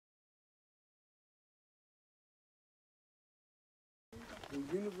the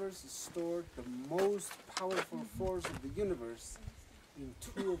universe stored the most powerful force of the universe in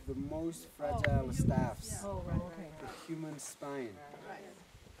two of the most fragile staffs, the human spine.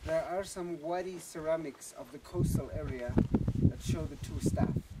 There are some whitey ceramics of the coastal area that show the two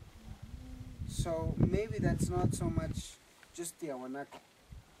staff. So maybe that's not so much just the Awanako.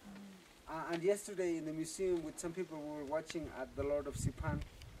 And yesterday in the museum with some people we were watching at the Lord of Sipan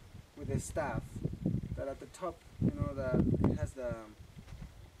with a staff that at the top, you know, it has the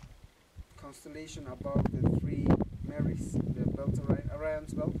constellation above the three Marys, the belt,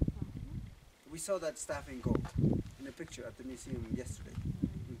 Orion's belt. We saw that staff in gold in a picture at the museum yesterday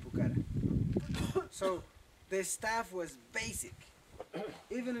in Pucara. So the staff was basic.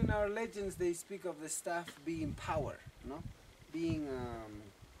 Even in our legends they speak of the staff being power, you know, being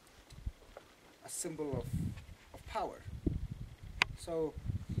a symbol of power. So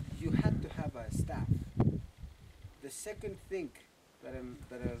you had to have a staff. The second thing that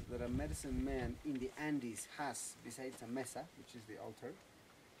a medicine man in the Andes has, besides a mesa, which is the altar,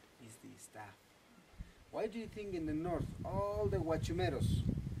 is the staff. Why do you think in the north all the huachumeros,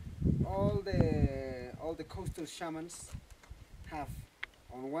 all the coastal shamans have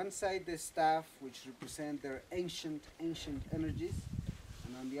on one side the staff which represent their ancient energies,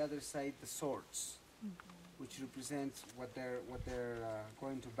 and on the other side the swords, which represent what they're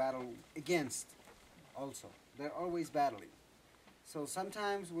going to battle against. Also, they're always battling. So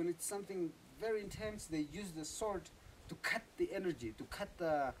sometimes when it's something very intense, they use the sword to cut the energy, to cut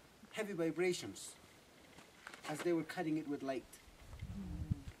the heavy vibrations, as they were cutting it with light.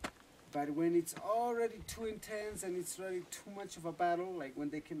 But when it's already too intense and it's already too much of a battle, like when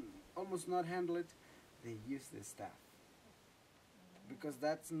they can almost not handle it, they use the staff. Because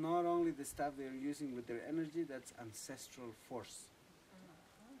that's not only the staff they're using with their energy, that's ancestral force.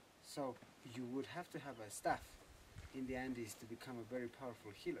 So you would have to have a staff in the Andes to become a very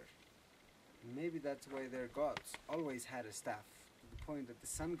powerful healer. Maybe that's why their gods always had a staff, to the point that the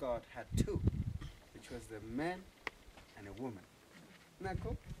sun god had two, which was the man and a woman. Isn't that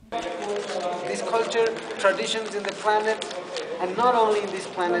cool? This culture, traditions in the planet, and not only in this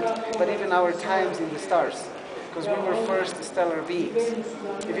planet, but even our times in the stars, because we were first stellar beings.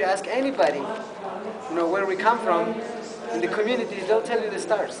 If you ask anybody, you know, where we come from, in the communities, they'll tell you the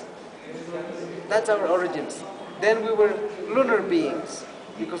stars. That's our origins. Then we were lunar beings,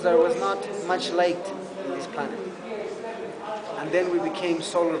 because there was not much light in this planet. And then we became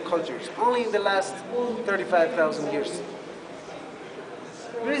solar cultures, only in the last 35,000 years.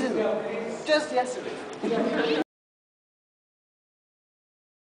 Recently, just yesterday.